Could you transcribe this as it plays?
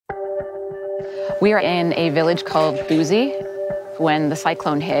We are in a village called Buzi. When the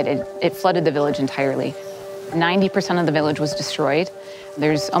cyclone hit, it flooded the village entirely. 90% of the village was destroyed.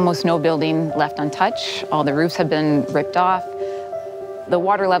 There's almost no building left untouched. All the roofs have been ripped off. The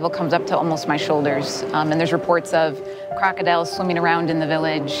water level comes up to almost my shoulders, and there's reports of crocodiles swimming around in the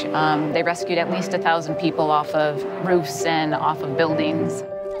village. They rescued at least 1,000 people off of roofs and off of buildings.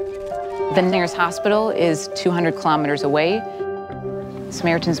 The nearest hospital is 200 kilometers away.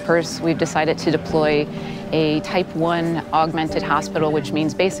 Samaritan's Purse, we've decided to deploy a type 1 augmented hospital, which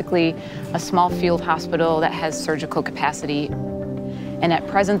means basically a small field hospital that has surgical capacity. And at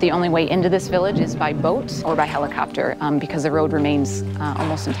present, the only way into this village is by boat or by helicopter because the road remains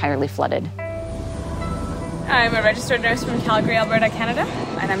almost entirely flooded. I'm a registered nurse from Calgary, Alberta, Canada,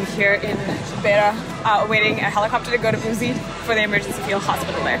 and I'm here in Beira awaiting a helicopter to go to Buzi for the emergency field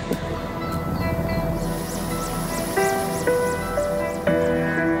hospital there.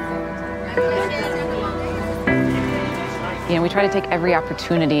 You know, we try to take every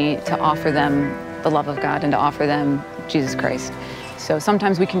opportunity to offer them the love of God and to offer them Jesus Christ. So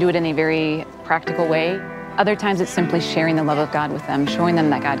sometimes we can do it in a very practical way. Other times it's simply sharing the love of God with them, showing them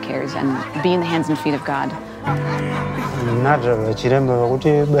that God cares and being the hands and feet of God.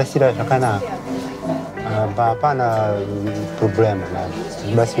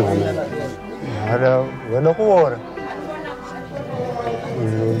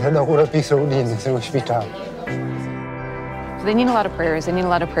 They need a lot of prayers. They need a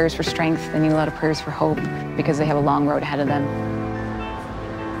lot of prayers for strength. They need a lot of prayers for hope because they have a long road ahead of them.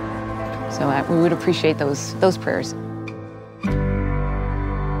 So we would appreciate those prayers.